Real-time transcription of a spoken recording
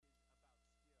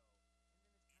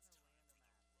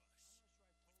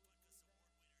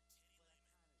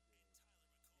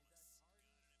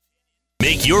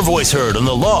Make your voice heard on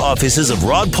the law offices of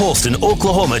Rod Polston,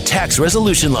 Oklahoma Tax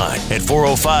Resolution Line at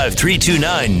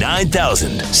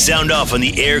 405-329-9000. Sound off on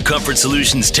the Air Comfort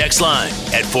Solutions text line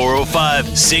at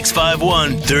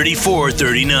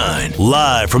 405-651-3439.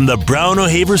 Live from the Brown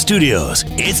O'Haver Studios,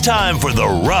 it's time for The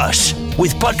Rush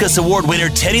with Butkus Award winner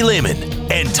Teddy Lehman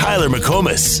and Tyler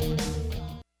McComas.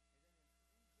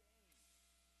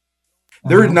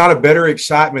 There's not a better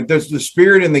excitement. There's the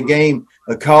spirit in the game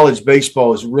of college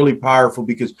baseball is really powerful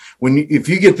because if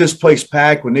you get this place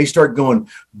packed, when they start going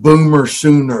boomer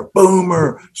sooner, boom,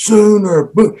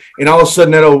 and all of a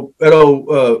sudden that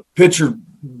old pitcher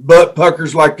butt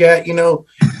puckers like that,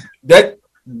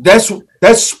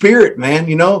 that's spirit, man.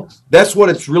 That's what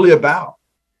it's really about.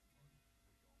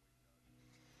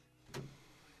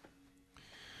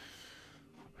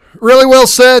 Really well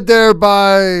said there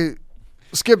by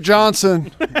Skip Johnson.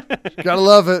 Gotta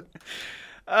love it.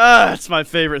 It's my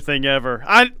favorite thing ever.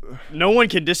 No one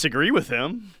can disagree with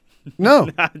him. No,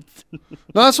 that's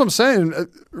what I'm saying.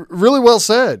 Really well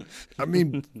said. I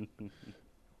mean,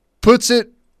 puts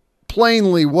it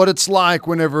plainly what it's like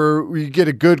whenever you get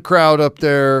a good crowd up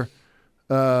there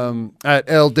at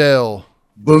El Dell.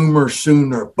 Boomer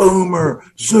sooner, boom, and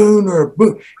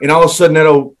all of a sudden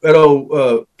that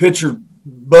old pitcher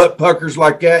butt puckers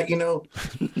like that,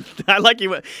 I like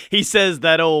he says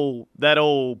that old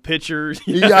pitcher.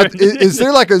 Yeah, is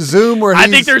there like a zoom where I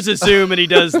think there's a zoom and he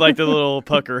does like the little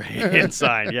pucker hand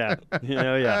sign. Yeah.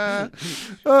 Yeah.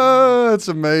 Oh, that's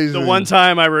amazing. The one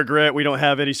time I regret we don't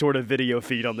have any sort of video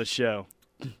feed on the show.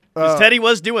 Because Teddy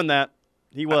was doing that.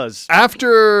 He was.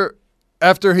 After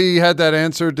he had that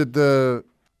answer, did the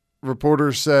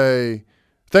reporter say,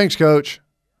 "Thanks, Coach,"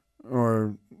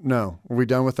 or no? Are we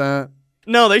done with that?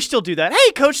 No, they still do that.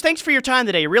 Hey, Coach, thanks for your time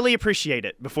today. Really appreciate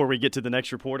it, before we get to the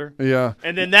next reporter. Yeah.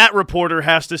 And then that reporter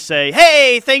has to say,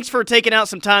 hey, thanks for taking out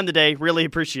some time today. Really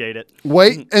appreciate it.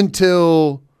 Wait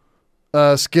until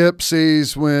Skip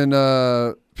sees when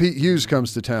Pete Hughes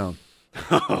comes to town.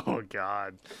 Oh,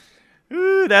 God.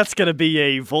 Ooh, that's going to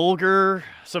be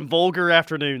some vulgar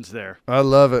afternoons there. I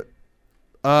love it.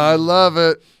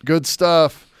 Good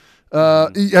stuff.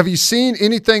 Have you seen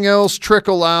anything else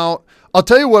trickle out? I'll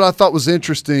tell you what I thought was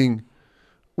interesting.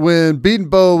 When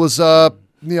Bedenbaugh was up,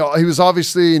 he was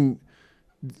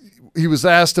he was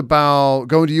asked about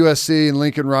going to USC and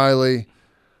Lincoln Riley.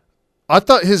 I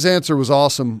thought his answer was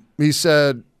awesome. He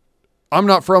said, I'm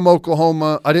not from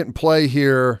Oklahoma. I didn't play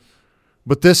here,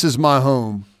 but this is my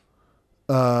home.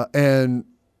 And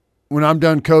when I'm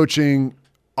done coaching,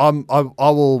 I'm going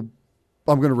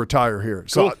to retire here.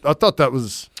 So cool. I thought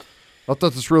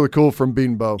that's really cool from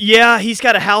Bedenbaugh. Yeah, he's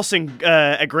got a house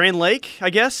at Grand Lake, I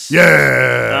guess.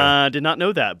 Yeah. Did not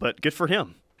know that, but good for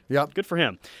him. Yep. Good for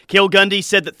him. Cale Gundy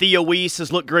said that Theo Weiss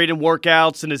has looked great in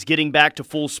workouts and is getting back to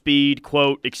full speed.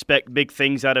 Quote, expect big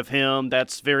things out of him.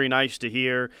 That's very nice to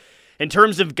hear. In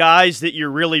terms of guys that you're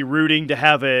really rooting to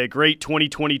have a great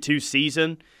 2022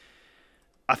 season,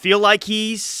 I feel like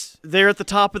he's there at the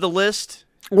top of the list.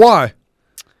 Why?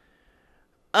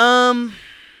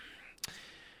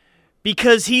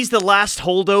 Because he's the last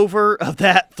holdover of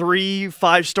that 3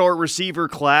 5-star receiver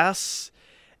class,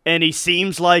 and he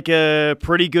seems like a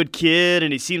pretty good kid,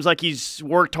 and he seems like he's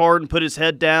worked hard and put his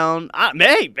head down.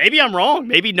 Maybe I'm wrong.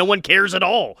 Maybe no one cares at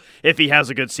all if he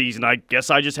has a good season. I guess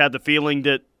I just had the feeling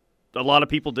that a lot of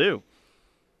people do.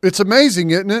 It's amazing,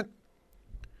 isn't it?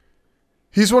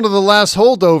 He's one of the last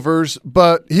holdovers,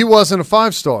 but he wasn't a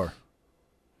 5-star.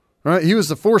 Right? He was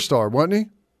the 4-star, wasn't he?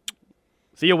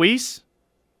 Theo Weiss?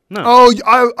 No.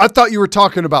 Oh, I thought you were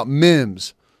talking about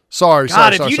Mims. Sorry.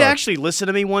 God, if you'd actually listen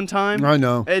to me one time, I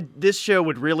know this show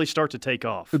would really start to take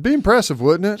off. It'd be impressive,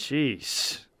 wouldn't it?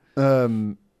 Jeez.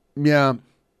 Yeah.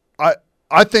 I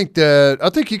think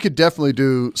he could definitely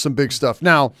do some big stuff.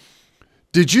 Now,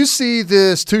 did you see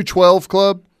this 212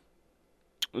 club?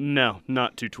 No,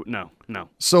 not 212. No.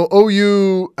 So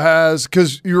OU has,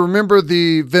 because you remember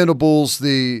the Venables,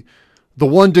 the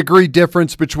 1 degree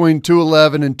difference between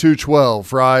 211 and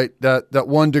 212, right? That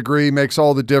 1 degree makes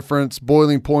all the difference,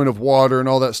 boiling point of water and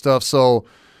all that stuff. So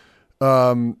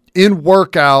in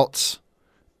workouts,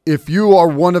 if you are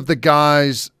one of the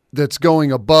guys that's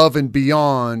going above and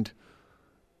beyond,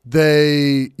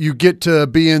 you get to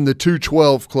be in the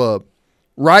 212 club.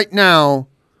 Right now,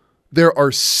 there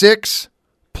are 6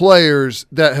 players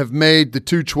that have made the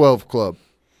 212 club.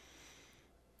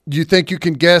 Do you think you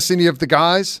can guess any of the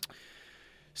guys?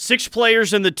 6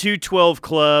 players in the 212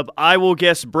 club. I will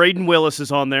guess Braden Willis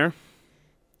is on there.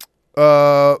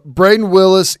 Braden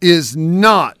Willis is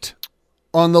not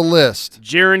on the list.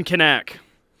 Jaron Kanak.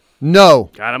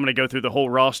 No. God, I'm going to go through the whole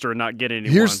roster and not get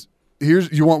anyone.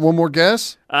 You want one more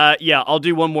guess? Yeah, I'll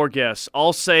do one more guess.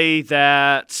 I'll say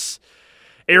that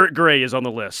Eric Gray is on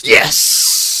the list.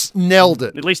 Yes! Nailed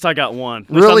it. At least I got one.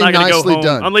 Really nicely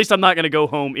done. At least I'm not going to go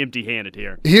home empty-handed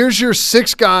here. Here's your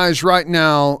 6 guys right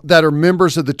now that are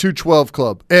members of the 212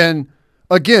 Club. And,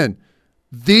 again,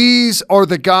 these are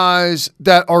the guys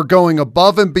that are going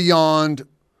above and beyond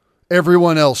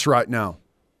everyone else right now.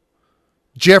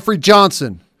 Jeffrey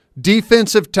Johnson,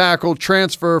 defensive tackle,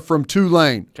 transfer from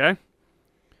Tulane. Okay.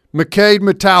 McCade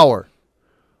Matower,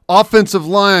 offensive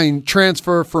line,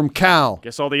 transfer from Cal.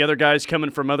 Guess all the other guys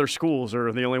coming from other schools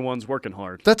are the only ones working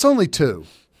hard. That's only 2.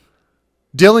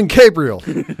 Dylan Gabriel,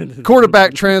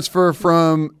 quarterback transfer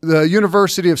from the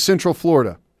University of Central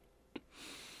Florida.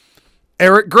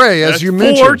 Eric Gray, as you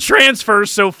mentioned. 4 transfers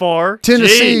so far.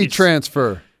 Tennessee Jeez.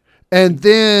 transfer. And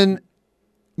then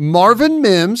Marvin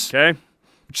Mims, Okay.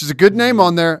 which is a good name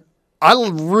on there. I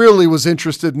really was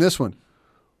interested in this one.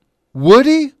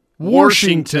 Woody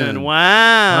Washington.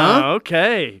 Wow. Huh?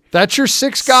 Okay. That's your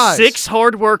 6 guys. 6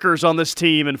 hard workers on this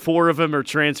team, and 4 of them are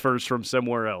transfers from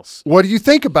somewhere else. What do you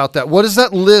think about that? What does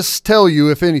that list tell you,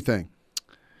 if anything?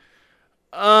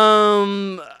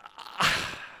 I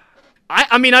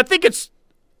mean, I think it's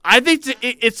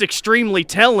extremely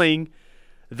telling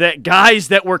that guys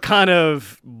that were kind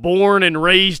of born and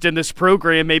raised in this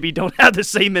program maybe don't have the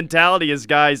same mentality as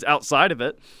guys outside of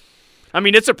it. I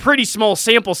mean, it's a pretty small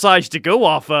sample size to go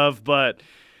off of, but,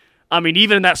 I mean,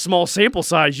 even in that small sample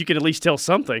size, you can at least tell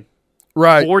something.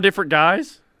 Right. 4 different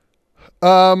guys?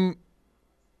 There's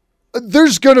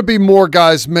going to be more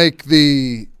guys make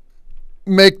the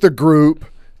group,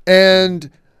 and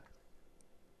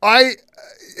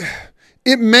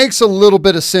it makes a little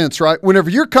bit of sense, right? Whenever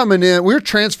you're coming in, we're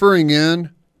transferring in,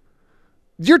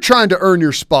 you're trying to earn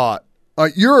your spot.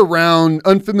 You're around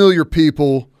unfamiliar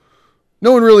people.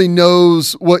 No one really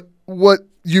knows what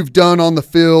you've done on the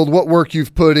field, what work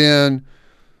you've put in.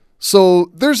 So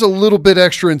there's a little bit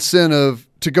extra incentive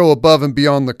to go above and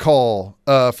beyond the call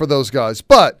for those guys.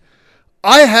 But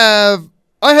I had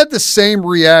the same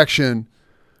reaction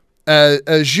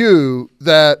as you,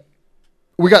 that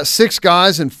we got 6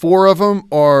 guys and 4 of them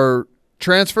are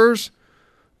transfers.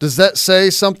 Does that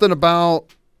say something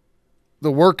about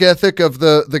the work ethic of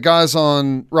the guys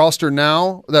on roster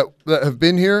now that have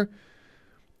been here?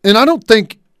 And I don't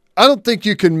think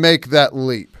you can make that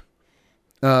leap.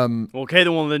 Okay,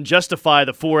 then justify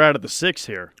the 4 out of the 6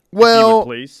 here. Well, if you would,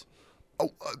 please.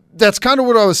 That's kind of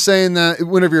what I was saying, that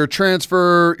whenever you're a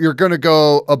transfer, you're going to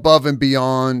go above and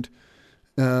beyond.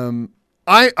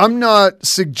 I'm not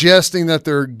suggesting that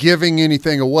they're giving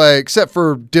anything away, except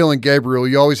for Dylan Gabriel.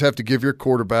 You always have to give your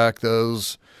quarterback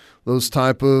those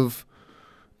type of,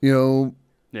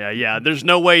 Yeah. There's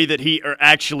no way that he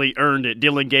actually earned it.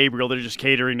 Dylan Gabriel, they're just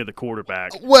catering to the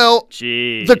quarterback. Well,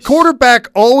 Jeez. The quarterback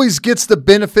always gets the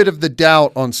benefit of the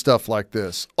doubt on stuff like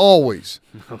this. Always.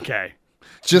 Okay.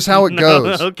 It's just how it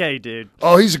goes. Okay, dude.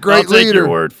 Oh, he's a great leader. I'll take your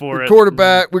word for the it.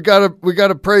 Quarterback. We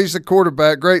gotta praise the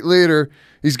quarterback. Great leader.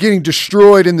 He's getting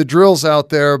destroyed in the drills out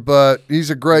there, but he's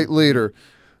a great leader.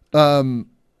 Unbelievable.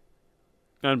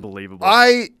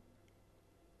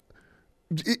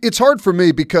 It's hard for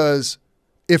me because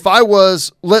if I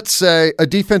was, let's say, a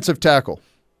defensive tackle,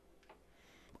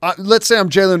 let's say I'm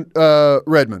Jalen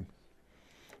Redmond.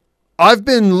 I've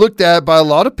been looked at by a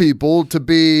lot of people to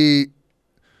be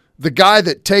the guy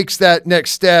that takes that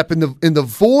next step in the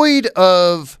void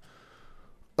of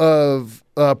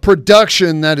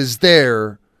production that is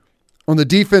there on the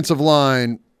defensive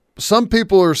line. Some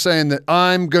people are saying that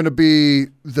I'm going to be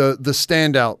the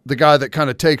standout, the guy that kind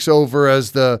of takes over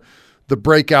as the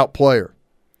breakout player.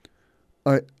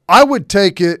 I would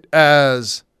take it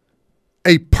as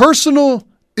a personal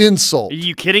insult. Are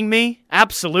you kidding me?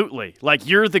 Absolutely. Like,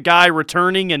 you're the guy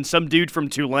returning and some dude from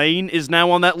Tulane is now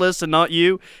on that list and not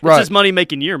you? It's Right. his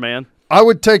money-making year, man. I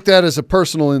would take that as a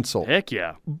personal insult. Heck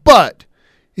yeah. But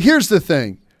here's the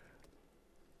thing.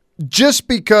 Just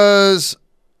because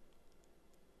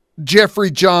Jeffrey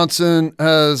Johnson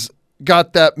has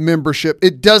got that membership,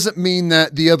 it doesn't mean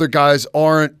that the other guys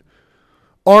aren't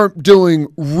doing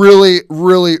really,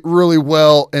 really, really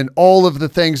well in all of the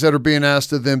things that are being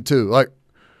asked of them too. Like,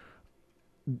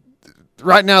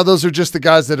 right now, those are just the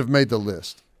guys that have made the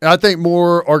list. And I think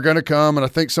more are going to come, and I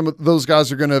think some of those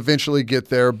guys are going to eventually get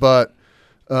there, but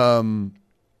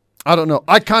I don't know.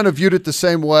 I kind of viewed it the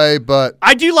same way, but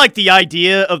I do like the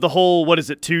idea of the whole,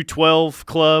 212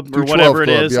 club or 212 whatever it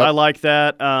club, is. yep. I like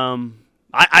that.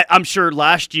 I'm sure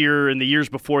last year and the years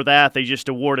before that, they just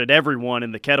awarded everyone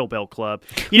in the Kettlebell Club.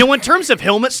 You know, in terms of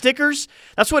helmet stickers,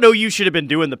 that's what OU should have been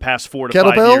doing the past 4 to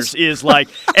 5 years, is like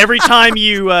every time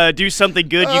you do something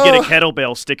good, you get a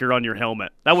kettlebell sticker on your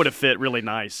helmet. That would have fit really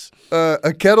nice.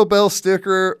 A kettlebell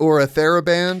sticker or a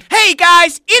TheraBand? Hey,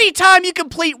 guys, anytime you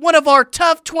complete one of our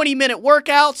tough 20-minute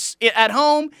workouts at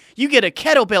home, you get a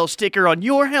kettlebell sticker on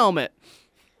your helmet.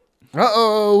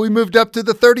 Uh-oh, we moved up to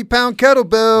the 30-pound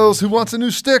kettlebells. Who wants a new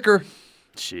sticker?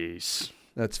 Jeez.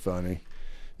 That's funny.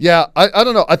 Yeah, I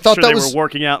don't know. I thought sure that they was... were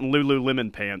working out in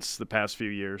Lululemon pants the past few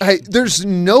years. Hey, there's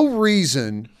no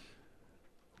reason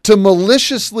to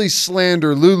maliciously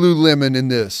slander Lululemon in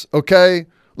this, okay?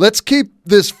 Let's keep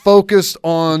this focused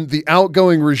on the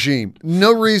outgoing regime.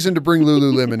 No reason to bring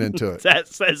Lululemon into it. That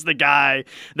says the guy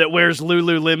that wears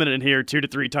Lululemon in here 2 to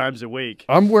 3 times a week.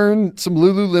 I'm wearing some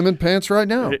Lululemon pants right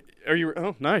now. Are you?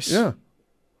 Oh, nice. Yeah.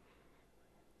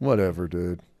 Whatever,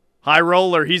 dude. High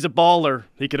roller. He's a baller.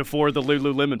 He can afford the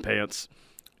Lululemon pants.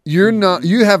 You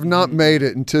have not made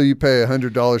it until you pay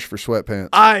 $100 for sweatpants.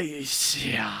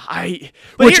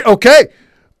 Okay.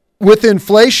 With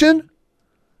inflation,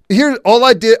 here all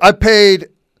I did, I paid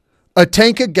a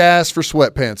tank of gas for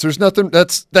sweatpants. There's nothing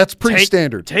that's pretty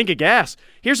standard. Tank of gas.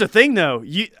 Here's the thing though.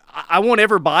 I won't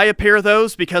ever buy a pair of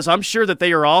those because I'm sure that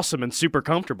they are awesome and super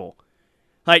comfortable.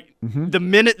 Like the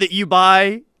minute that you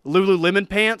buy Lululemon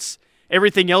pants,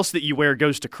 everything else that you wear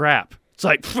goes to crap. It's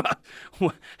like,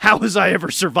 how was I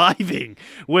ever surviving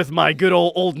with my good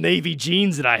old Navy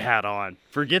jeans that I had on?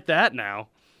 Forget that now.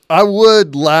 I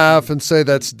would laugh and say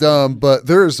that's dumb, but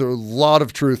there's a lot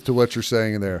of truth to what you're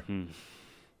saying in there.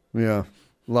 Yeah,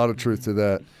 a lot of truth to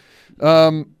that.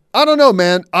 I don't know,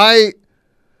 man. I've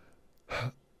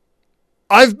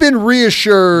been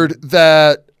reassured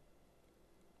that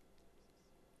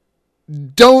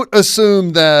don't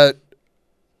assume that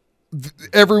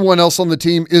everyone else on the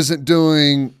team isn't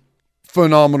doing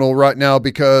phenomenal right now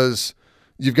because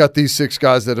you've got these 6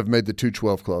 guys that have made the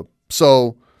 212 club.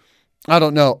 So I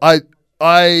don't know.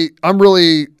 I'm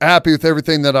really happy with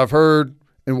everything that I've heard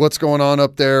and what's going on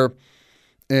up there.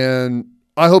 And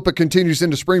I hope it continues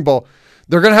into spring ball.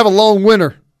 They're going to have a long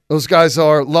winter. Those guys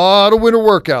are a lot of winter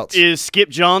workouts. Is Skip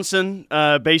Johnson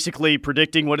basically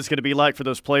predicting what it's going to be like for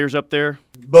those players up there?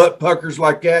 Butt puckers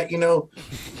like that, you know.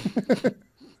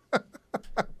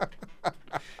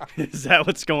 Is that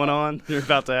what's going on? They're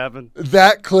about to happen.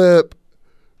 That clip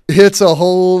hits a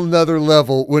whole nother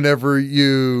level whenever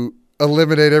you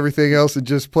eliminate everything else and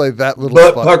just play that little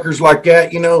butt spot. puckers like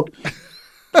that, you know.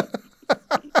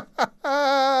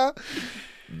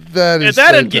 That is if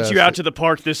that fantastic. doesn't get you out to the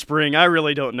park this spring, I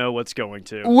really don't know what's going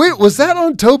to. Wait, was that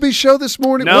on Toby's show this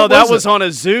morning? No, what that was on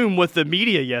a Zoom with the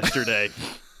media yesterday.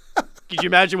 Could you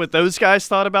imagine what those guys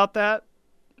thought about that?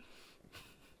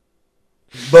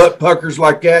 Butt puckers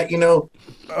like that, you know.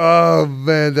 Oh,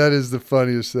 man, that is the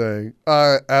funniest thing.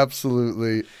 I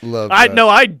absolutely love that.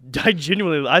 I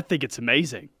genuinely think it's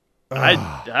amazing.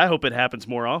 I hope it happens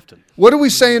more often. What are we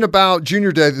saying about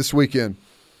Junior Day this weekend?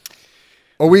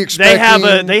 Are we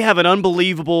expecting they have an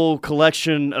unbelievable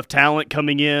collection of talent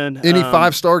coming in. Any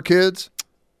 5-star kids?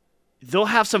 They'll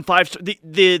have some 5-star.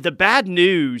 The bad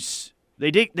news,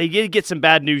 they did get some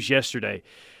bad news yesterday.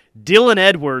 Dylan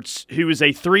Edwards, who is a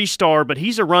 3-star, but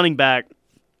he's a running back,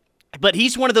 but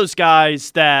he's one of those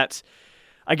guys that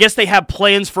I guess they have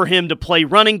plans for him to play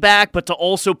running back, but to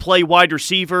also play wide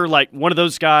receiver, like one of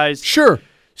those guys. Sure.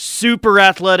 Super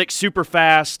athletic, super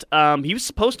fast. He was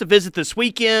supposed to visit this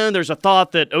weekend. There's a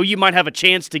thought that OU might have a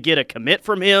chance to get a commit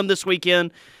from him this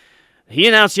weekend. He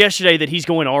announced yesterday that he's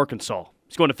going to Arkansas.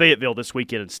 He's going to Fayetteville this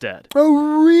weekend instead.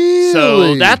 Oh, really?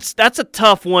 So that's a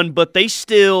tough one, but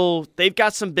they've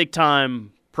got some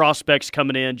big-time prospects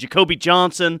coming in. Jacoby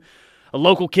Johnson, a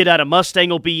local kid out of Mustang,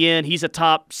 will be in. He's a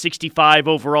top 65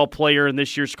 overall player in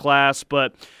this year's class.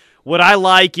 But what I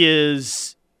like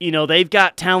is, they've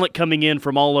got talent coming in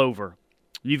from all over.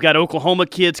 You've got Oklahoma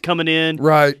kids coming in.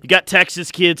 Right. You got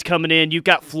Texas kids coming in. You've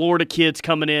got Florida kids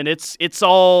coming in. It's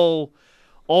all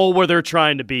where they're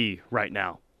trying to be right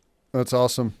now. That's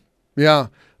awesome. Yeah.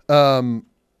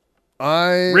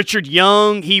 Richard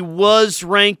Young, he was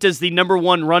ranked as the number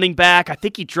 1 running back. I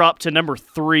think he dropped to number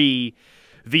 3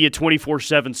 via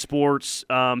 24/7 Sports.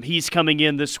 He's coming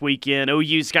in this weekend.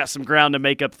 OU's got some ground to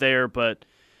make up there, but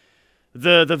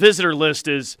the visitor list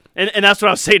is, and that's what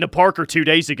I was saying to Parker 2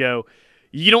 days ago,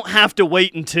 you don't have to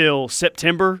wait until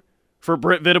September for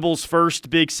Brent Venables' first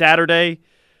big Saturday.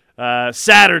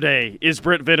 Saturday is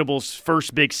Brent Venables'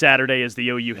 first big Saturday as the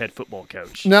OU head football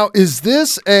coach. Now, is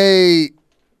this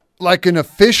like an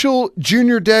official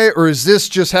Junior Day, or is this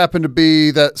just happen to be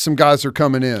that some guys are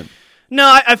coming in?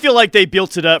 No, I feel like they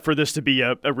built it up for this to be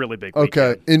a really big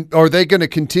weekend. Okay. And are they going to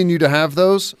continue to have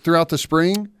those throughout the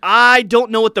spring? I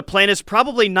don't know what the plan is.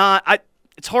 Probably not.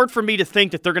 It's hard for me to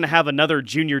think that they're going to have another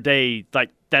junior day like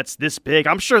that's this big.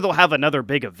 I'm sure they'll have another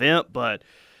big event, but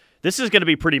this is going to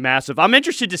be pretty massive. I'm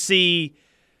interested to see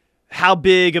how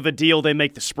big of a deal they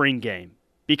make the spring game.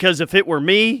 Because if it were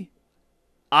me,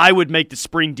 I would make the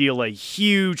spring deal a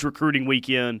huge recruiting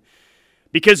weekend.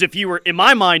 Because in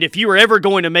my mind, if you were ever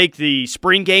going to make the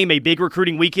spring game a big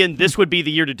recruiting weekend, this would be the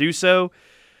year to do so.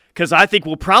 Because I think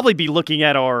we'll probably be looking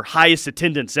at our highest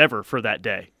attendance ever for that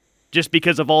day. Just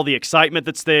because of all the excitement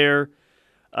that's there.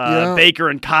 Baker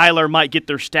and Kyler might get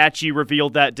their statue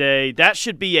revealed that day. That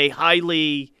should be a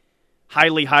highly,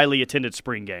 highly, highly attended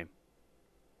spring game.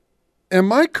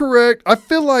 Am I correct? I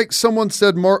feel like someone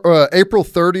said April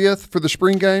 30th for the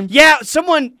spring game. Yeah,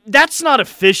 that's not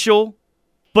official.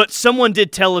 But someone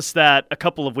did tell us that a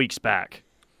couple of weeks back.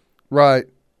 Right.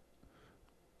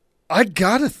 I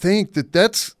got to think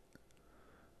doesn't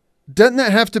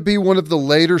that have to be one of the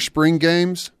later spring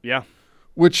games? Yeah.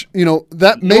 Which,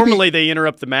 that maybe. Normally they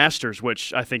interrupt the Masters,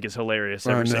 which I think is hilarious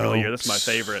every single year. That's my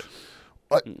favorite.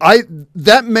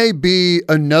 That may be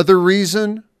another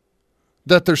reason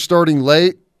that they're starting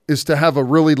late is to have a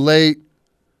really late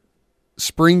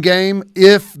spring game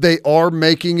if they are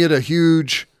making it a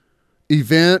huge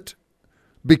event,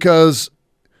 because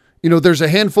there's a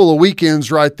handful of weekends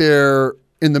right there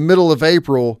in the middle of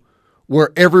April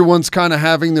where everyone's kind of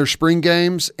having their spring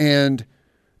games, and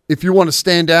if you want to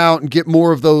stand out and get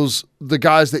more of the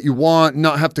guys that you want and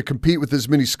not have to compete with as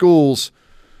many schools,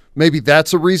 maybe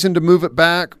that's a reason to move it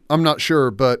back. I'm not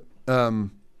sure, but I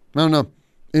don't know.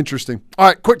 Interesting. All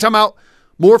right, quick timeout.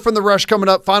 More from The Rush coming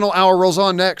up. Final hour rolls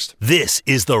on next. This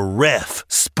is the Ref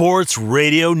Sports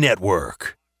Radio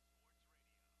Network.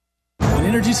 An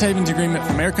energy savings agreement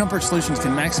from Air Comfort Solutions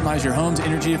can maximize your home's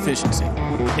energy efficiency.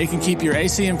 It can keep your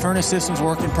AC and furnace systems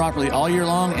working properly all year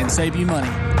long and save you money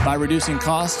by reducing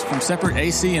costs from separate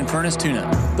AC and furnace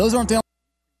tune-up. Those aren't the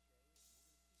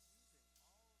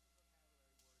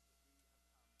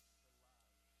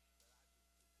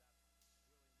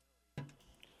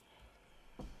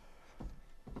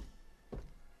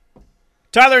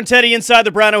Tyler and Teddy inside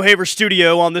the Brown O'Haver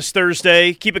studio on this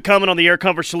Thursday. Keep it coming on the Air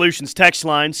Comfort Solutions text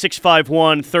line,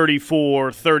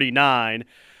 651-3439.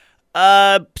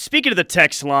 Speaking of the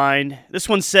text line, this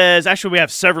one says, actually we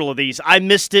have several of these. I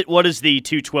missed it. What is the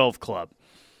 212 Club?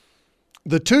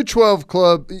 The 212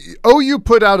 Club, OU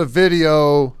put out a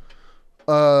video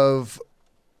of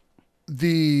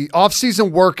the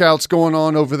off-season workouts going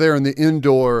on over there in the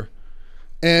indoor,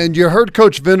 and you heard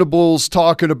Coach Venables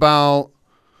talking about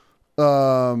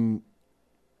that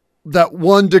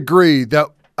 1 degree,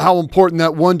 how important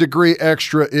that 1 degree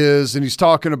extra is, and he's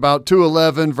talking about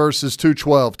 211 versus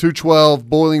 212. 212,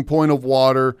 boiling point of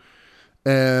water,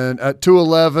 and at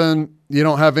 211, you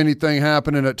don't have anything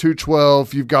happening. At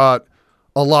 212, you've got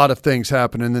a lot of things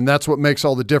happening, and that's what makes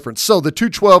all the difference. So the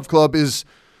 212 Club is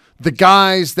the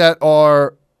guys that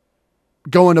are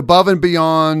going above and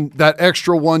beyond that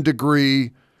extra 1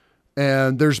 degree,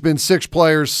 and there's been 6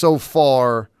 players so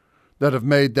far that have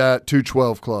made that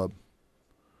 212 Club.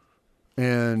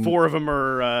 And 4 of them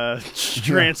are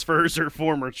transfers or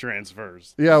former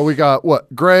transfers. Yeah, we got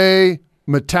Gray,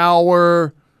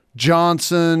 Metalwer,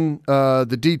 Johnson,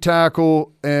 the D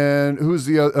tackle, and who's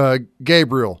the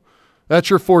Gabriel.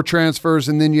 That's your 4 transfers,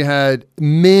 and then you had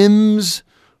Mims,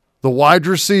 the wide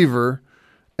receiver,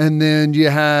 and then you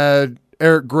had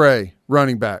Eric Gray,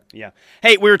 running back. Yeah.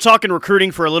 Hey, we were talking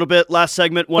recruiting for a little bit last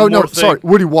segment. One more thing. Sorry.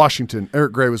 Woody Washington.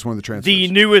 Eric Gray was one of the transfers. The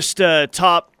newest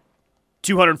top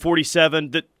 247,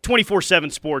 the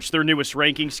 24/7 Sports, their newest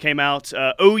rankings came out.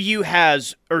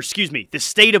 The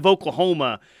state of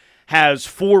Oklahoma has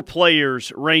 4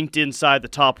 players ranked inside the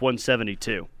top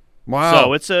 172.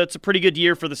 Wow. So it's a pretty good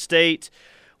year for the state.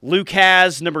 Luke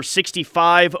Has, number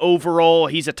 65 overall.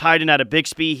 He's a tight end out of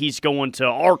Bixby. He's going to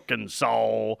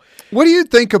Arkansas. What do you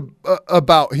think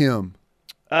about him?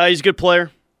 He's a good player,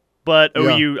 but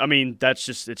OU, I mean, it's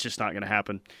just not going to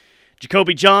happen.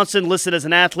 Jacoby Johnson, listed as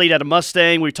an athlete at a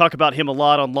Mustang. We talk about him a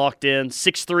lot on Locked In.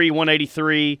 6'3",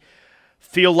 183.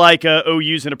 Feel like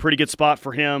OU's in a pretty good spot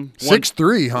for him.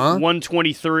 6'3", huh?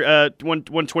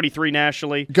 123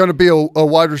 nationally. Going to be a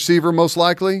wide receiver most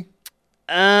likely?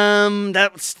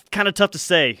 That's kind of tough to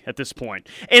say at this point.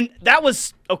 And that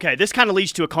was, okay, this kind of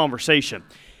leads to a conversation.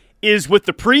 Is with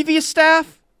the previous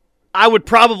staff, I would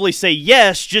probably say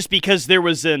yes, just because there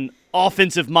was an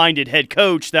offensive-minded head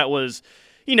coach that was,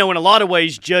 in a lot of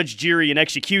ways, judge, jury, and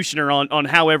executioner on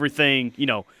how everything,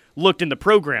 looked in the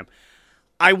program.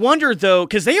 I wonder, though,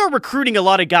 because they are recruiting a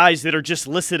lot of guys that are just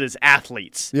listed as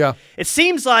athletes. Yeah. It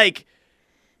seems like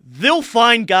they'll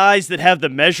find guys that have the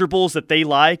measurables that they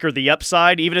like or the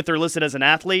upside, even if they're listed as an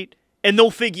athlete, and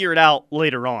they'll figure it out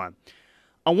later on.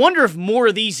 I wonder if more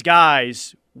of these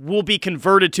guys will be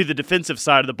converted to the defensive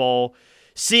side of the ball,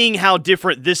 seeing how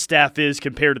different this staff is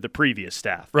compared to the previous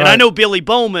staff. Right. And I know Billy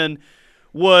Bowman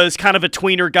was kind of a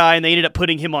tweener guy, and they ended up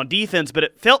putting him on defense, but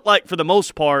it felt like, for the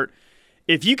most part,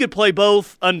 if you could play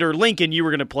both under Lincoln, you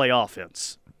were going to play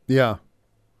offense. Yeah.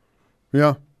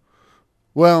 Yeah.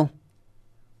 Well,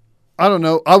 I don't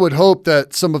know. I would hope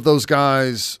that some of those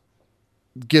guys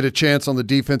get a chance on the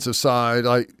defensive side.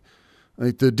 Like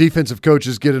the defensive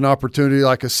coaches get an opportunity,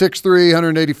 like a 6'3",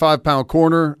 185-pound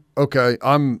corner. Okay,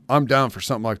 I'm down for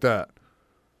something like that.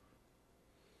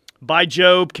 By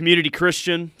Job, community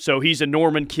Christian, so he's a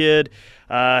Norman kid.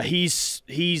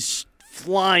 He's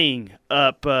flying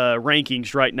up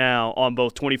rankings right now on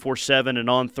both 24/7 and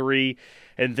on 3.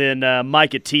 And then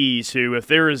Micah Tease, who, if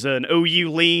there is an OU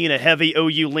lean, a heavy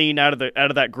OU lean out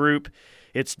of that group,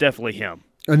 it's definitely him.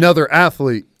 Another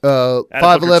athlete,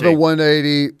 5'11",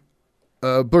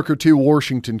 180, Booker T.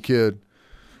 Washington kid.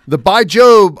 The By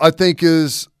Job, I think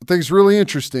is really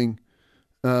interesting.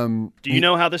 Do you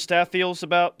know how the staff feels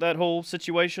about that whole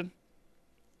situation?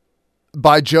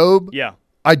 By Job? Yeah.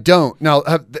 I don't. Now,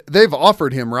 they've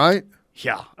offered him, right?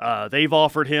 Yeah. They've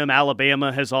offered him.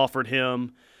 Alabama has offered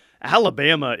him.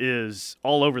 Alabama is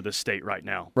all over the state right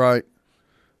now. Right.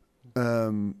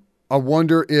 I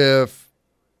wonder if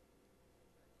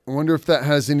that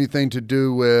has anything to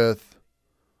do with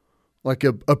like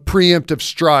a preemptive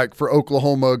strike for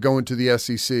Oklahoma going to the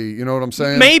SEC. You know what I'm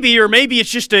saying? Maybe it's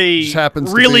just a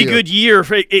really good year.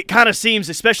 It kind of seems,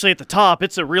 especially at the top,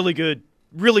 it's a really good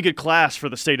class for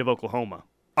the state of Oklahoma.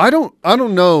 I don't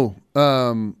know.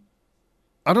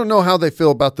 I don't know how they feel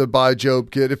about the By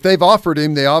Job kid. If they've offered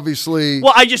him, they obviously.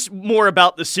 Well, I just more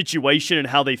about the situation and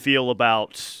how they feel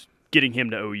about getting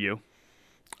him to OU.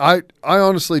 I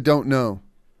honestly don't know.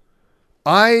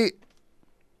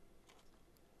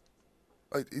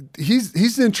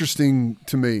 He's interesting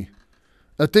to me.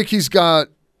 I think he's got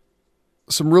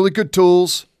some really good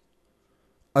tools.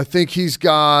 I think he's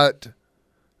got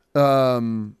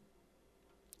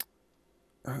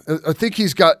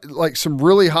like some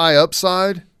really high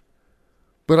upside,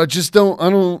 but I just don't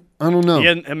know.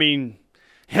 He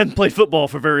hadn't played football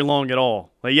for very long at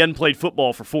all. Like, he hadn't played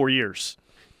football for 4 years.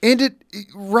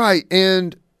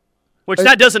 Which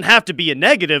that doesn't have to be a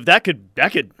negative. That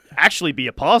could actually be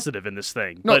a positive in this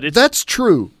thing. No, that's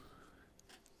true.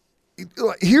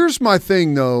 Here's my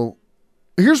thing, though.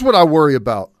 Here's what I worry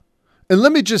about. And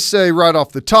let me just say right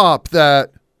off the top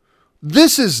that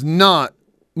this is not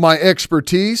my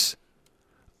expertise.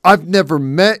 I've never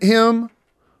met him.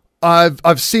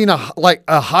 I've seen a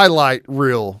highlight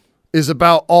reel is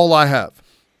about all I have.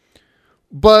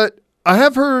 But I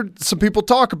have heard some people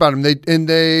talk about him.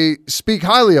 They speak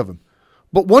highly of him.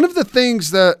 But one of the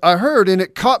things that I heard, and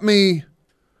it caught me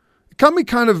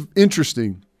kind of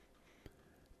interesting.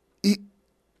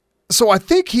 So I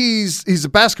think he's a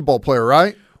basketball player,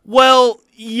 right? Well,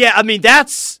 yeah.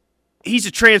 He's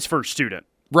a transfer student.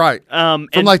 Right. From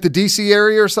like the D.C.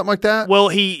 area or something like that? Well,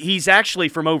 he's actually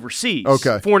from overseas.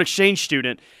 Okay. Foreign exchange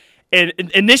student. And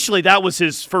initially that was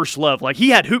his first love. Like,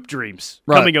 he had hoop dreams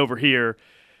coming over here.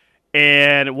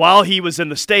 And while he was in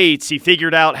the States, he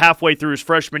figured out halfway through his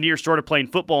freshman year, started playing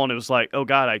football, and it was like, oh,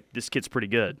 God, this kid's pretty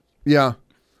good. Yeah.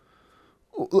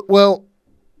 Well,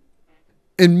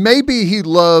 and maybe he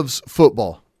loves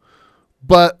football.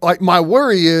 But, like, my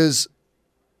worry is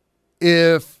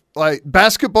if, like,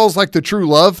 basketball's like the true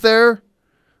love there,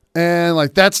 and,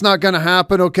 like, that's not going to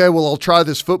happen, okay, well, I'll try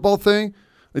this football thing.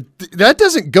 That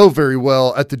doesn't go very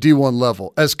well at the D1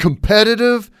 level. As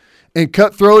competitive and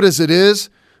cutthroat as it is,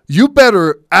 you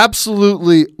better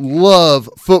absolutely love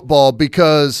football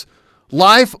because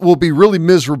life will be really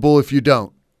miserable if you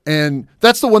don't. And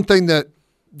that's the one thing that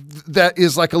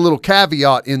is like a little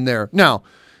caveat in there. Now,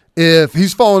 if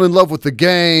he's fallen in love with the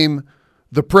game,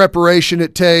 the preparation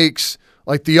it takes,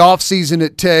 like the off season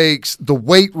it takes, the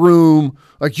weight room,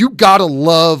 like you got to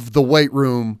love the weight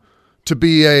room to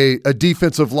be a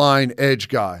defensive line edge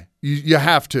guy. You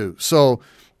have to. So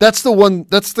that's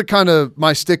the kind of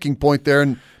my sticking point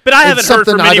there. But I haven't heard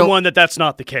from anyone that's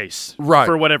not the case. Right.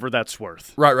 For whatever that's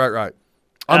worth. Right.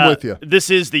 I'm with you. This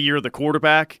is the year of the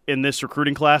quarterback in this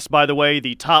recruiting class, by the way.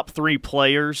 The top 3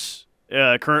 players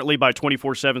currently by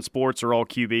 24/7 Sports are all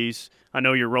QBs. I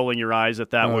know you're rolling your eyes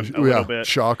at that one a little bit.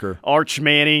 Shocker. Arch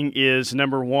Manning is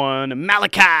number 1.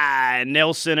 Malachi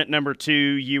Nelson at number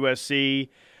 2, USC.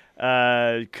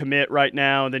 commit right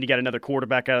now, and then you got another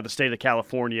quarterback out of the state of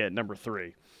California at number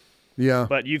 3. Yeah.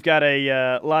 But you've got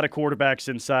a lot of quarterbacks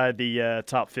inside the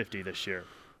top 50 this year.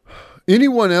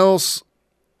 Anyone else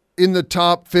in the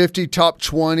top 50, top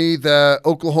 20 that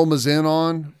Oklahoma's in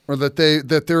on, or that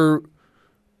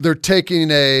they're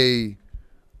taking a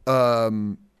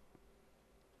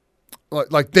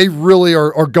like they really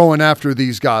are going after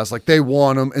these guys, like they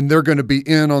want them, and they're going to be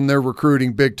in on their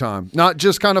recruiting big time, not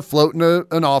just kind of floating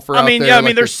an offer out there. Yeah, I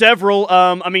mean, there's several.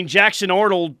 Jackson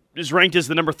Arnold is ranked as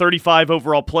the number 35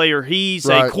 overall player. He's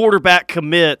a quarterback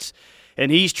commit,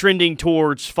 and he's trending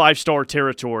towards 5-star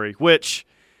territory, which,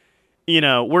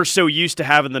 we're so used to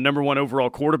having the number 1 overall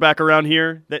quarterback around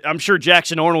here that I'm sure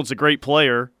Jackson Arnold's a great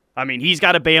player. I mean, he's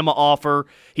got a Bama offer.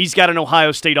 He's got an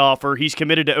Ohio State offer. He's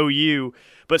committed to OU.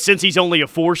 But since he's only a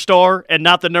 4-star and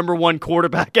not the number 1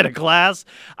 quarterback in a class,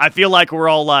 I feel like we're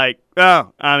all like,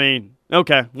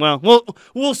 okay, well,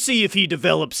 we'll see if he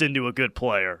develops into a good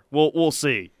player. We'll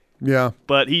see. Yeah.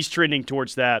 But he's trending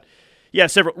towards that. Yeah,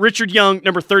 several. Richard Young,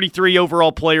 number 33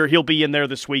 overall player. He'll be in there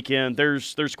this weekend.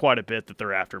 There's quite a bit that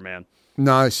they're after, man.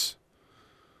 Nice.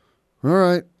 All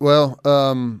right. Well,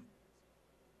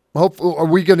 hopefully, are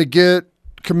we going to get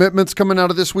commitments coming out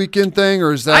of this weekend thing,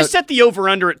 or is that? I set the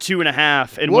over/under at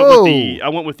 2.5, and I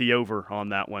went with the over on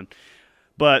that one.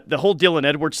 But the whole Dylan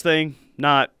Edwards thing,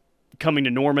 not coming to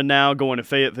Norman now, going to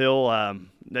Fayetteville,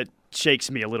 that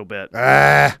shakes me a little bit.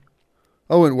 I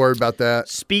wouldn't worry about that.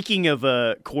 Speaking of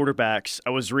quarterbacks,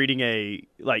 I was reading a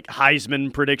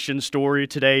Heisman prediction story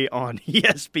today on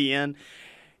ESPN,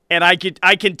 and I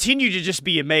continue to just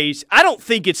be amazed. I don't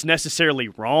think it's necessarily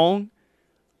wrong.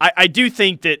 I do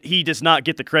think that he does not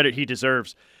get the credit he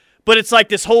deserves. But it's like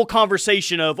this whole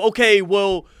conversation of, okay,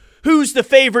 well, who's the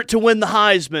favorite to win the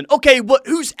Heisman? Okay,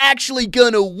 who's actually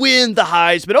going to win the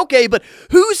Heisman? Okay, but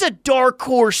who's a dark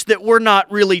horse that we're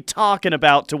not really talking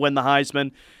about to win the Heisman?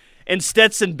 And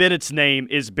Stetson Bennett's name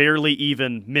is barely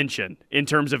even mentioned in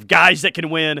terms of guys that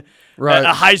can win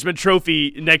a Heisman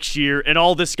Trophy next year. And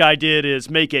all this guy did is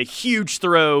make a huge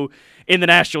throw in the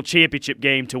national championship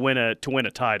game to win a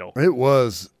title. It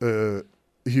was a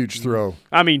huge throw.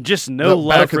 I mean, just no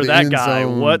love for that guy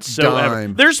whatsoever.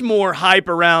 Dime. There's more hype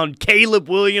around Caleb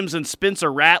Williams and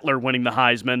Spencer Rattler winning the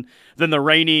Heisman than the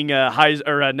reigning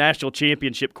national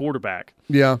championship quarterback.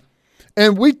 Yeah.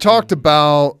 And we talked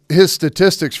about his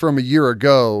statistics from a year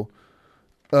ago.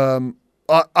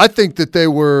 I think that they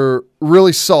were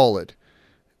really solid.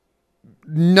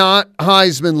 Not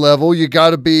Heisman level. You got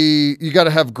to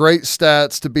have great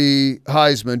stats to be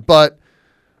Heisman. But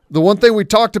the one thing we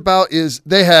talked about is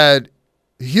they had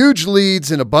huge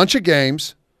leads in a bunch of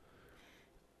games,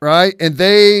 right? And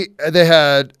they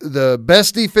had the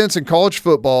best defense in college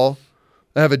football.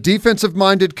 They have a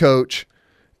defensive-minded coach,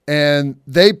 and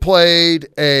they played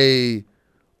a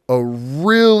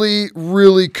really,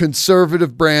 really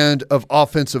conservative brand of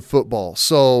offensive football.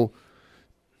 So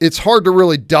it's hard to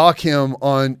really dock him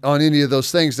on any of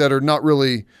those things that are not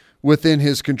really within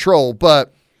his control.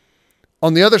 But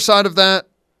on the other side of that,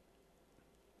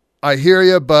 I hear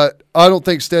you, but I don't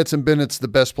think Stetson Bennett's the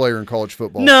best player in college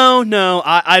football. No,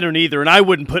 I don't either, and I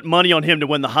wouldn't put money on him to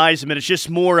win the Heisman. It's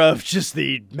just more of just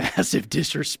the massive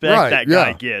disrespect that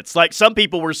guy gets. Like some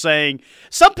people were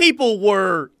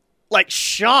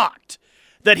shocked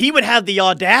that he would have the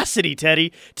audacity,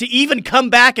 Teddy, to even come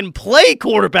back and play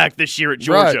quarterback this year at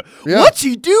Georgia. Right. Yeah. What's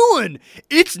he doing?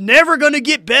 It's never going to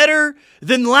get better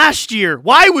than last year.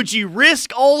 Why would you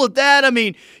risk all of that? I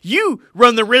mean, you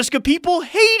run the risk of people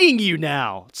hating you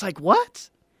now. It's like,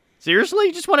 what? Seriously?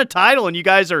 You just won a title and you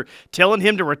guys are telling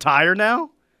him to retire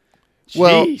now? Jeez.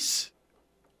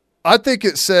 Well, I think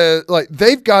it says,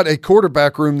 they've got a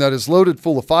quarterback room that is loaded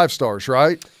full of 5-stars,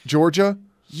 right? Georgia?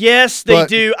 Yes, they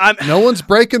do. No one's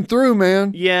breaking through,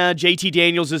 man. Yeah, JT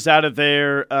Daniels is out of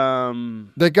there.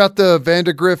 They got the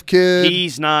Vandegrift kid.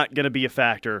 He's not going to be a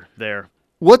factor there.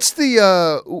 What's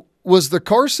was the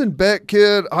Carson Beck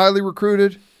kid highly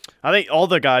recruited? I think all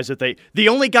the guys the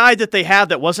only guy that they have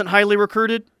that wasn't highly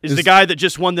recruited is the guy that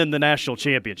just won them the national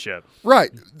championship.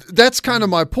 Right. That's kind of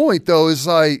my point, though, is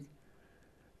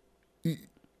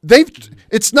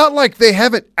it's not like they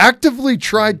haven't actively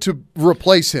tried to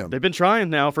replace him. They've been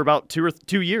trying now for about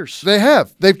 2 years. They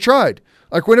have. They've tried.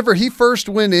 Like whenever he first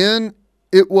went in,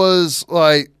 it was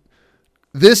like,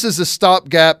 this is a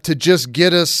stopgap to just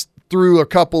get us through a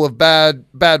couple of bad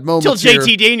moments. Until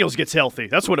JT Daniels gets healthy.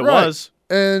 That's what it was.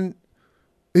 And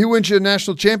he wins you a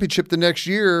national championship the next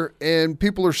year, and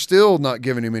people are still not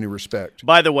giving him any respect.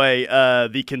 By the way,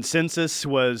 the consensus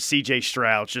was C.J.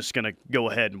 Stroud's just going to go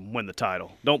ahead and win the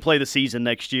title. Don't play the season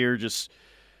next year. Just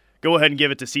go ahead and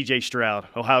give it to C.J. Stroud,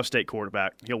 Ohio State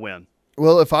quarterback. He'll win.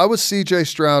 Well, if I was C.J.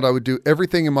 Stroud, I would do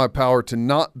everything in my power to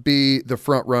not be the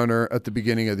front runner at the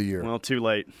beginning of the year. Well, too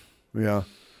late. Yeah.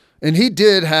 And he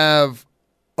did have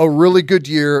a really good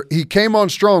year. He came on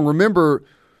strong. Remember,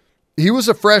 he was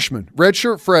a freshman,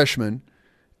 redshirt freshman,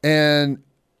 and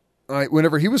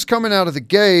whenever he was coming out of the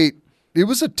gate, it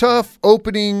was a tough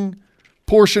opening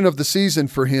portion of the season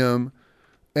for him,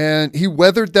 and he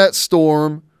weathered that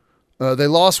storm. They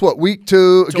lost, week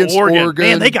 2 against Oregon.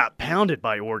 Man, they got pounded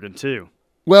by Oregon, too.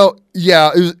 Well, yeah,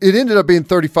 it ended up being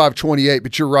 35-28,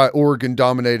 but you're right, Oregon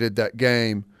dominated that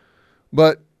game.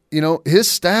 But, his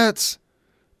stats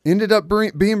ended up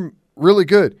being really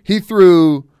good. He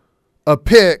threw a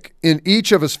pick in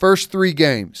each of his first 3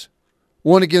 games.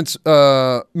 One against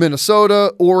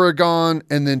Minnesota, Oregon,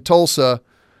 and then Tulsa.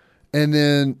 And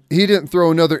then he didn't throw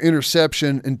another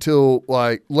interception until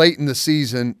late in the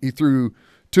season. He threw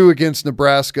 2 against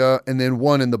Nebraska and then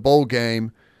 1 in the bowl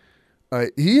game.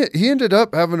 He ended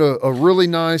up having a really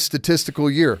nice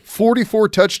statistical year. 44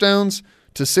 touchdowns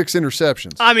to 6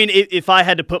 interceptions. I mean, if I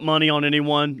had to put money on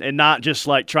anyone and not just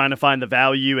trying to find the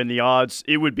value and the odds,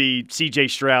 it would be C.J.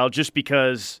 Stroud, just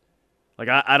because they're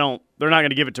not going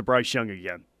to give it to Bryce Young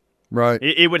again. Right.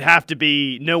 It would have to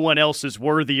be no one else is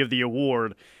worthy of the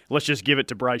award. Let's just give it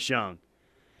to Bryce Young.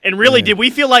 And really, did we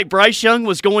feel like Bryce Young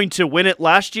was going to win it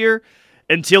last year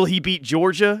until he beat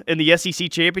Georgia in the SEC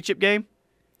championship game?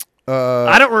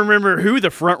 I don't remember who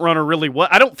the front runner really was.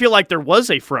 I don't feel like there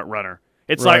was a front runner.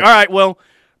 It's all right, well,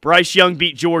 Bryce Young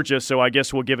beat Georgia, so I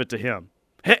guess we'll give it to him.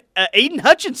 Aiden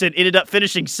Hutchinson ended up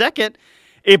finishing second.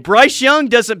 If Bryce Young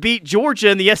doesn't beat Georgia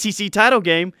in the SEC title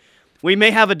game, we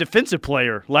may have a defensive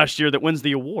player last year that wins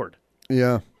the award.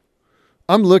 Yeah.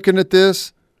 I'm looking at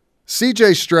this.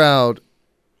 C.J. Stroud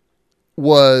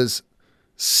was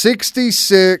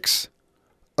 66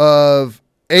 of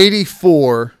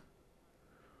 84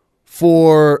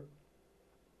 for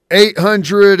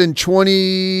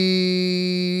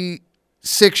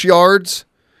 826 yards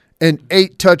and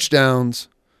 8 touchdowns,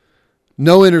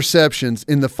 no interceptions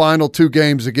in the final 2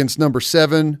 games against number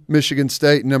 7 Michigan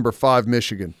State and number 5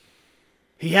 Michigan.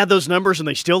 He had those numbers and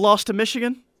they still lost to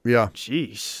Michigan? Yeah.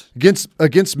 Jeez.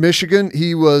 Against Michigan,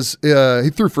 he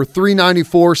threw for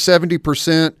 394,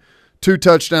 70%, 2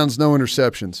 touchdowns, no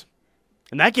interceptions.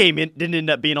 And that game didn't end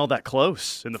up being all that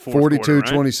close in the fourth quarter,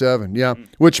 42-27, yeah.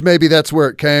 Which maybe that's where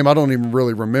it came. I don't even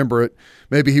really remember it.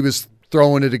 Maybe he was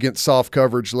throwing it against soft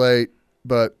coverage late.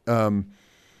 But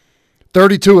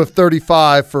 32 of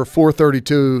 35 for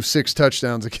 432, 6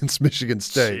 touchdowns against Michigan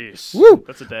State. Jeez. Woo!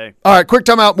 That's a day. All right, quick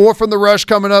timeout. More from The Rush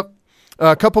coming up.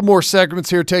 A couple more segments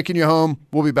here taking you home.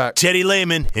 We'll be back. Teddy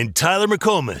Lehman and Tyler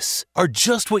McComas are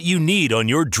just what you need on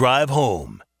your drive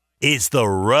home. It's The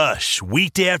Rush,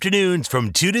 weekday afternoons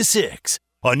from 2 to 6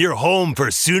 on your home for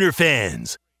Sooner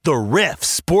fans, the Ref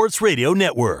Sports Radio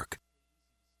Network.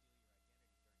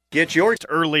 Get yours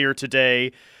earlier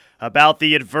today about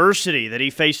the adversity that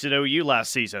he faced at OU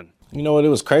last season. You know what? It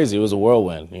was crazy. It was a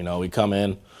whirlwind. We come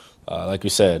in, like you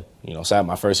said, sat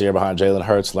my first year behind Jalen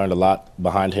Hurts, learned a lot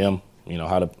behind him,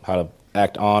 how to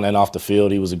act on and off the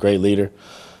field. He was a great leader.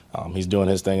 He's doing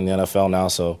his thing in the NFL now,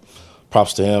 so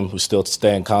props to him. We still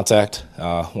stay in contact.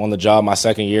 Won the job my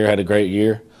second year, had a great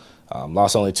year.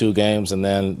 Lost only 2 games, and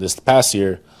then this past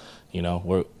year,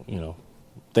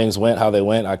 things went how they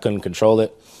went. I couldn't control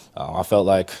it. I felt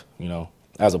like,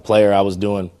 as a player, I was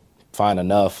doing fine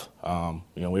enough.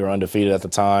 We were undefeated at the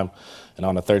time and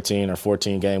on a 13 or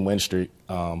 14 game win streak.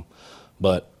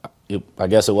 But I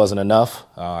guess it wasn't enough.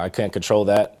 I can't control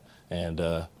that. And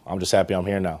I'm just happy I'm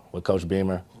here now with Coach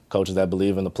Beamer, coaches that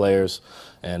believe in the players,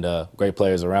 and great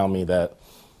players around me that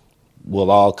will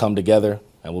all come together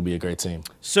and we'll be a great team.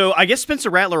 So I guess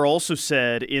Spencer Rattler also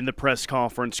said in the press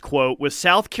conference, quote, with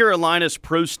South Carolina's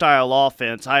pro-style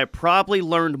offense, I have probably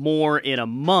learned more in a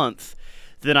month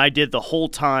than I did the whole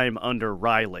time under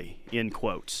Riley, end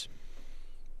quotes.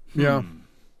 Yeah.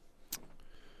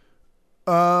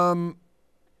 I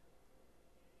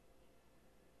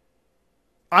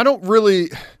don't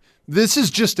really – this is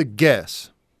just a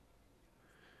guess.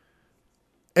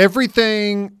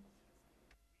 Everything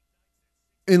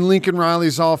in Lincoln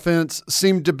Riley's offense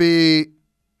seemed to be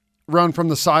run from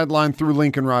the sideline through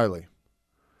Lincoln Riley.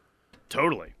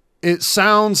 Totally. It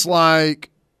sounds like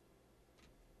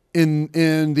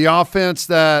in the offense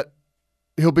that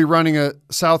he'll be running at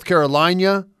South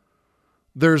Carolina,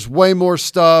 there's way more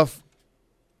stuff,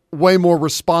 way more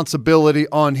responsibility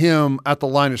on him at the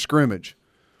line of scrimmage,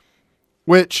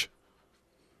 which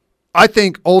I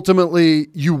think ultimately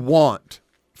you want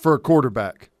for a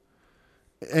quarterback.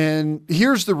 And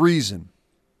here's the reason.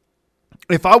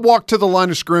 if I walk to the line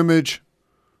of scrimmage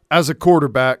as a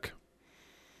quarterback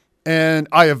and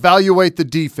I evaluate the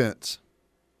defense,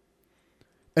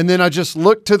 and then I just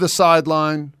look to the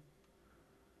sideline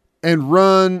and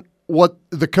run what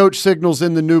the coach signals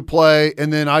in the new play,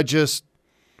 and then I just,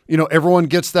 everyone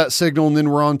gets that signal, and then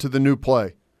we're on to the new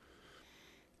play.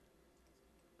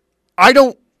 I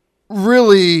don't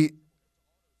really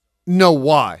know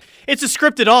why. It's a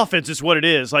scripted offense is what it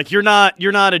is. Like you're not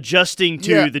adjusting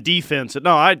to the defense.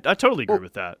 No, I totally agree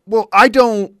with that. Well,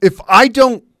 if I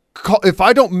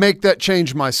don't make that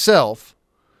change myself,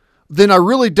 then I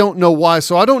really don't know why.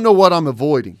 So I don't know what I'm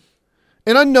avoiding.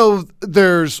 And I know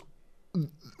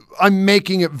I'm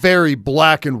making it very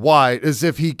black and white as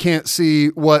if he can't see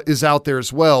what is out there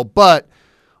as well. But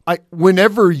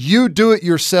whenever you do it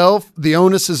yourself, the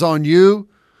onus is on you.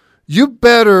 You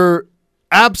better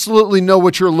absolutely know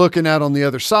what you're looking at on the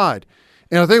other side.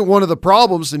 And I think one of the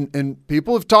problems, and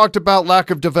people have talked about lack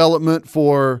of development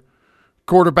for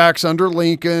quarterbacks under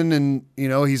Lincoln, and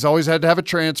he's always had to have a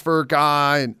transfer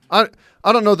guy, and I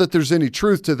don't know that there's any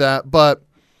truth to that, but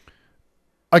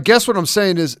I guess what I'm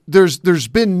saying is there's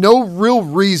been no real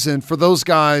reason for those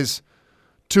guys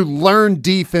to learn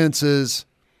defenses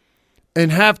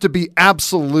and have to be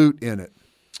absolute in it.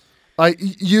 Like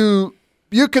you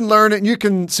can learn it and you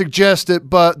can suggest it,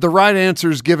 but the right answer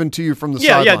is given to you from the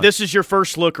sideline. Yeah, this is your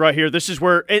first look right here. This is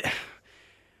where it.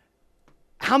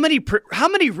 How many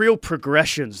real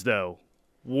progressions though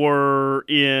were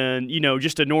in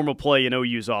just a normal play in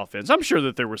OU's offense? I'm sure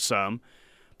that there were some,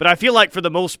 but I feel like for the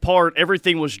most part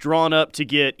everything was drawn up to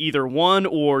get either one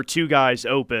or two guys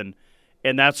open,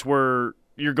 and that's where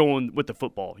you're going with the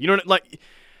football.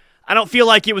 I don't feel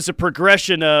like it was a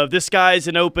progression of this guy's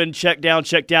an open, check down.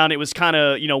 It was kind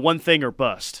of, one thing or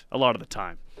bust a lot of the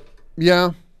time.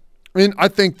 Yeah. I mean, I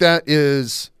think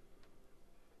that's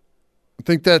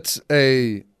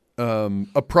a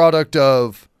product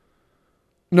of,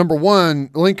 number one,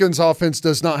 Lincoln's offense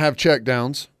does not have check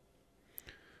downs.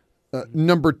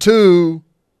 Number two,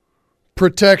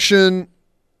 protection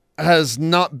has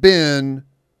not been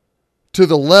to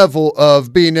the level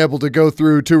of being able to go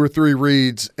through two or three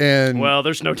reads and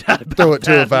there's no doubt about throw it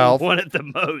to a valve. Won it the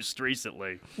most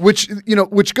recently. Which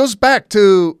goes back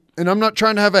to, and I'm not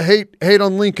trying to have a hate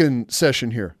on Lincoln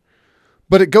session here,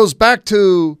 but it goes back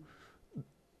to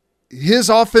his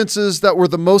offenses that were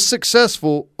the most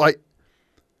successful. Like,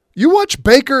 you watch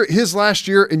Baker his last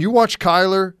year and you watch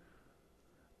Kyler,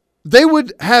 they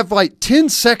would have 10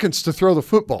 seconds to throw the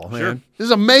football, man. Sure. This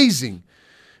is amazing.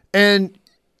 And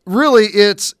really,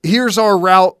 here's our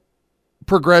route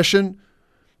progression,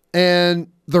 and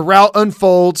the route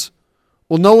unfolds.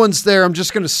 Well, no one's there. I'm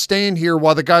just going to stand here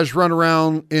while the guys run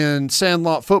around in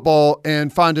sandlot football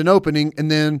and find an opening, and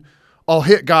then I'll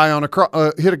hit a guy on a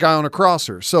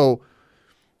crosser. So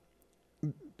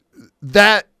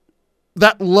that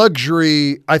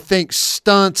luxury, I think,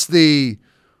 stunts the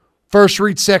first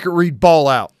read, second read, ball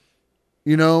out.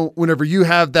 Whenever you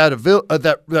have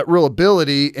that real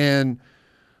ability, and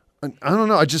I don't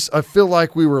know. I feel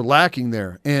like we were lacking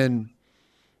there, and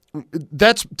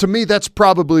to me that's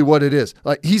probably what it is.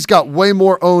 Like, he's got way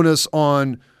more onus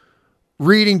on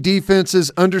reading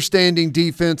defenses, understanding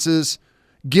defenses,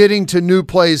 getting to new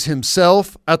plays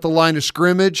himself at the line of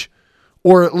scrimmage,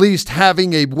 or at least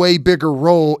having a way bigger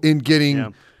role in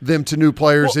getting them to new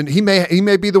players. And he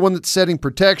may be the one that's setting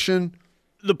protection.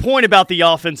 The point about the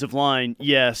offensive line,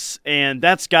 yes, and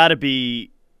that's got to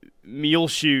be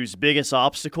Muleshoe's biggest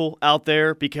obstacle out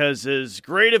there, because as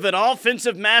great of an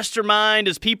offensive mastermind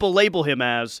as people label him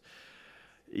as,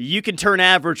 you can turn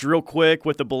average real quick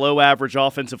with a below-average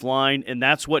offensive line, and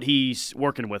that's what he's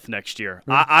working with next year.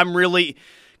 I'm really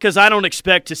 – because I don't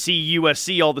expect to see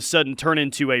USC all of a sudden turn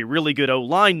into a really good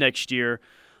O-line next year.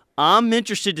 I'm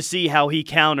interested to see how he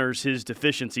counters his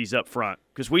deficiencies up front,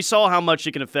 because we saw how much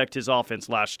it can affect his offense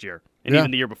last year and even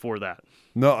the year before that.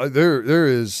 No,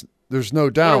 there's no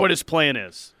doubt. I wonder what his plan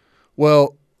is.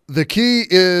 Well, the key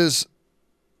is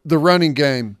the running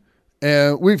game.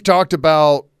 And we've talked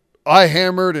about, I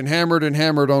hammered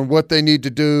on what they need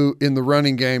to do in the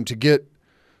running game to get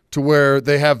to where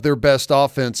they have their best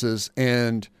offenses.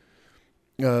 And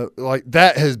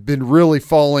that has been really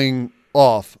falling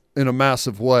off in a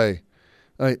massive way.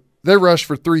 They rushed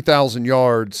for 3,000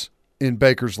 yards in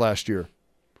Baker's last year,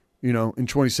 in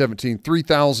 2017,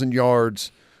 3,000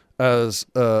 yards as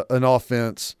an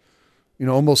offense,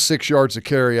 almost 6 yards a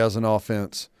carry as an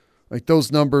offense.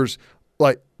 Those numbers,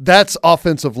 that's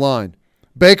offensive line.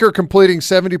 Baker completing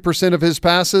 70% of his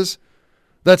passes,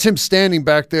 that's him standing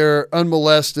back there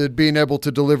unmolested, being able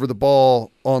to deliver the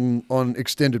ball on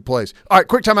extended plays. All right,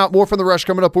 quick timeout. More from The Rush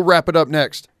coming up. We'll wrap it up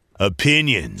next.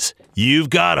 opinions. You've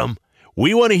got them.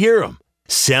 We want to hear them.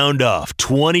 Sound off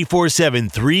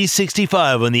 24/7,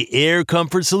 365 on the Air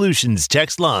Comfort Solutions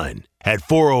text line at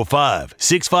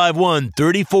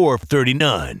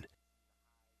 405-651-3439.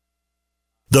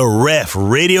 The Ref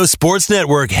Radio Sports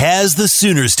Network has the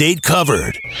Sooner State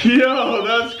covered. Yo,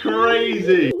 that's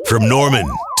crazy. From Norman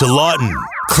to Lawton,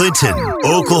 Clinton,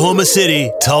 Oklahoma City,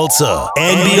 Tulsa,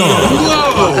 and beyond.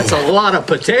 Whoa, that's a lot of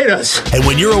potatoes. And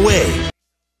when you're away,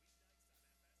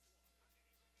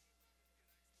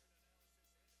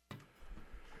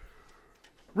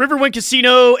 Riverwind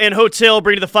Casino and Hotel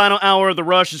bring you the final hour of the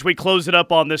Rush as we close it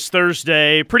up on this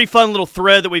Thursday. Pretty fun little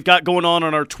thread that we've got going on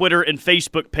our Twitter and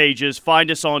Facebook pages.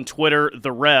 Find us on Twitter,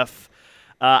 The Ref.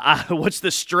 What's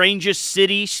the strangest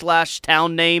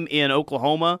city/town name in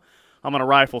Oklahoma? I'm going to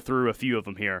rifle through a few of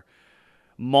them here.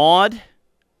 Maud.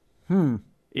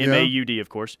 M-A-U-D, of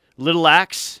course. Little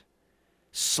Axe.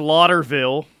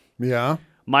 Slaughterville. Yeah.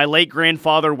 My late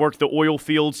grandfather worked the oil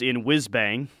fields in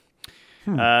Whizbang.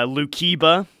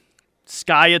 Lukiba,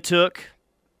 Skiatook,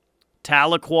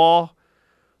 Tahlequah,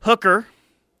 Hooker,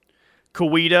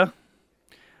 Coweta,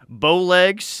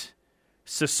 Bowlegs,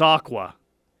 Sissaquah.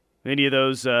 Any of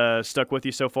those stuck with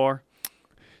you so far?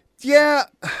 Yeah.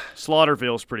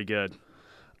 Slaughterville's pretty good.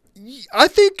 I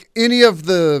think any of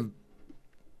the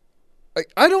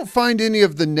 – I don't find any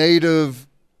of the native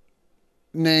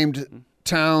named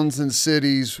towns and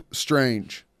cities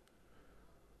strange.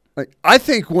 I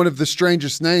think one of the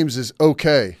strangest names is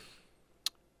OK.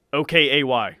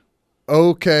 O-K-A-Y.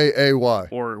 O-K-A-Y.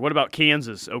 Or what about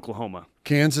Kansas, Oklahoma?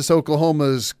 Kansas, Oklahoma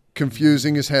is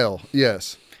confusing as hell.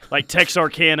 Yes. Like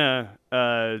Texarkana,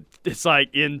 it's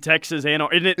like in Texas and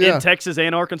isn't it Yeah. in Texas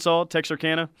and Arkansas?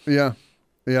 Texarkana. Yeah.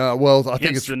 Yeah. Well, I think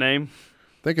Hence it's the name.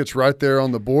 I think it's right there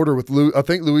on the border with I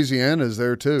think Louisiana is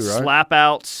there too, right?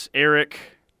 Slapouts, Eric,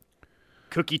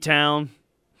 Cookie Town,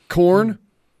 Corn.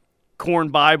 Corn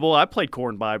Bible. I played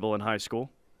Corn Bible in high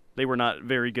school. They were not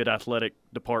very good athletic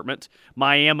department.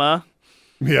 Miami.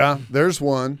 Yeah, there's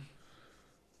one.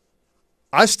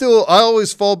 I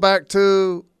always fall back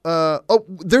to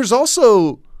there's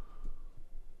also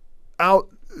out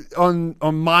on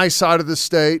my side of the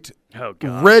state, Oh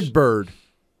gosh. Redbird.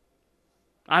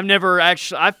 I've never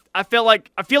actually I feel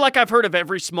like I've heard of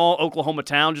every small Oklahoma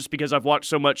town just because I've watched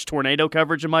so much tornado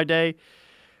coverage in my day.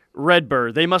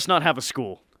 Redbird. They must not have a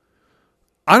school.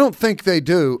 I don't think they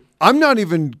do. I'm not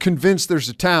even convinced there's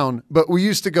a town, but we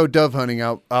used to go dove hunting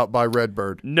out by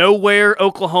Redbird. Nowhere,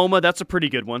 Oklahoma. That's a pretty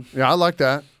good one. Yeah, I like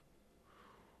that.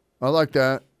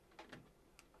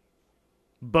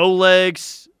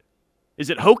 Bowlegs. Is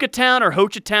it Hochatown or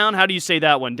Hochatown? How do you say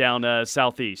that one down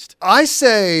southeast? I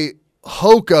say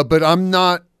Hoka, but I'm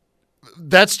not.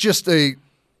 That's just the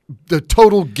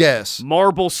total guess.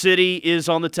 Marble City is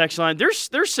on the text line. There's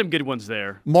some good ones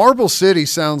there. Marble City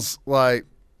sounds like.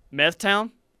 Meth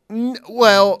Town?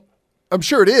 Well, I'm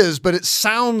sure it is, but it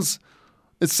sounds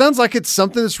like it's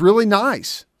something that's really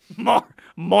nice.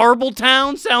 Marble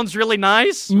Town sounds really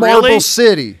nice. Marble really?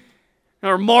 City.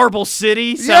 Or Marble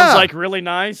City sounds Yeah. like really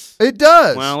nice. It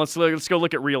does. Well, let's go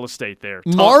look at real estate there.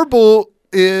 Marble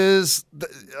is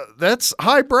that's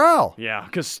highbrow. Yeah,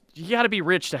 because you got to be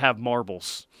rich to have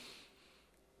marbles.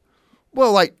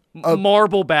 Well, like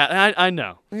Marble bat. I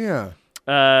know. yeah.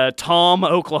 Tom,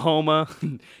 Oklahoma.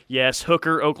 Yes,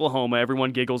 Hooker, Oklahoma.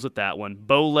 Everyone giggles at that one.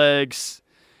 Bowlegs.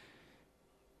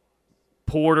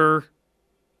 Porter.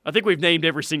 I think we've named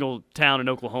every single town in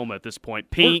Oklahoma at this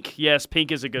point. Pink. Yes,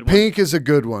 Pink is a good one. Pink is a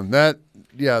good one. That's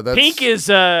Pink is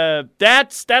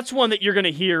that's one that you're going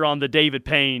to hear on the David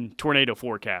Payne tornado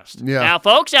forecast. Yeah. Now,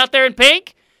 folks out there in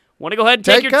Pink, want to go ahead and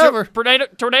take Take your cover.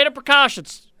 tornado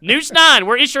precautions. News 9,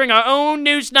 we're issuing our own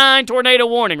News 9 tornado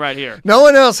warning right here. No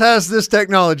one else has this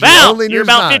technology. Val, Only you're News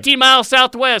about 9. 15 miles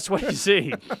southwest. What do you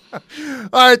see?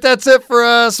 All right, that's it for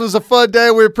us. It was a fun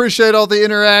day. We appreciate all the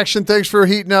interaction. Thanks for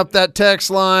heating up that text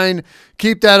line.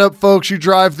 Keep that up, folks. You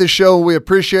drive the show. We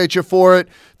appreciate you for it.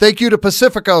 Thank you to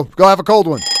Pacifico. Go have a cold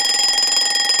one.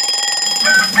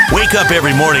 wake up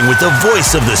every morning with the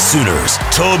voice of the Sooners,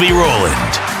 Toby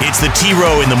Rowland. It's the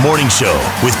T-Row in the Morning Show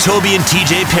with Toby and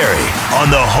TJ Perry on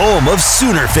the home of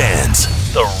Sooner fans,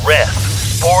 the Ref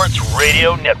Sports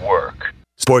Radio Network.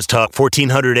 Sports Talk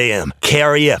 1400 AM,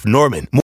 KREF Norman.